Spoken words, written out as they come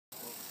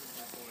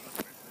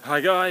Hi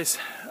guys,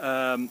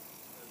 I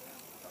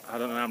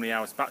don't know how many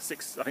hours, about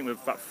 6, I think we're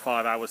about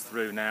 5 hours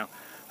through now,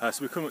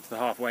 so we're coming up to the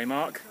halfway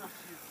mark.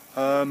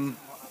 The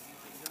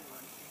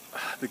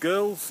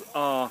girls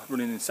are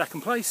running in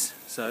second place,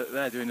 so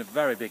they're doing a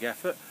very big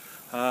effort.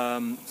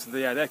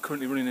 They're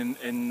currently running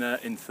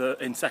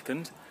in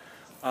second.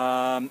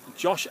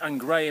 Josh and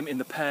Graham in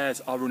the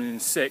pairs are running in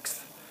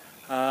sixth.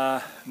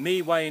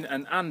 Me, Wayne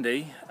and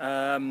Andy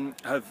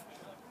have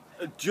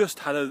just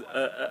had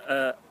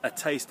a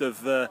taste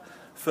of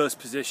first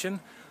position.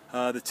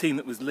 The team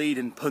that was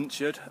leading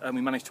punctured and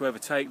we managed to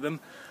overtake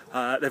them.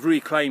 They've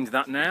reclaimed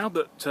that now,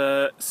 but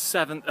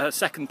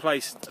second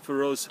place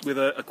for us with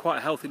a quite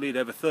a healthy lead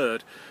over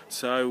third.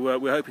 So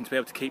we're hoping to be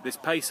able to keep this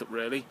pace up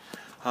really.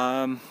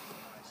 I'm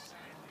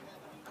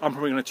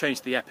probably going to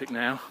change the Epic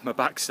now. My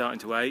back's starting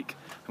to ache.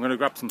 I'm going to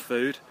grab some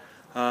food.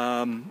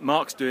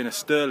 Mark's doing a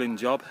sterling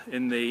job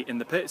in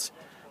the pits.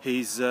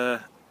 He's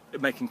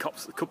making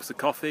cups of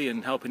coffee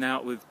and helping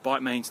out with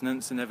bike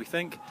maintenance and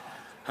everything.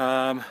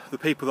 The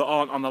people that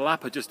aren't on the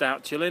lap are just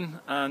out chilling,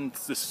 and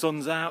the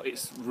sun's out,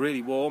 it's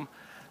really warm,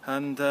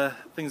 and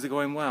things are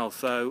going well.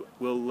 So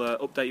we'll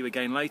update you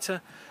again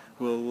later.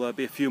 We'll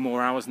be a few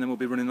more hours and then we'll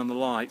be running on the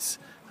lights.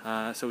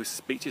 So we'll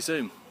speak to you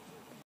soon.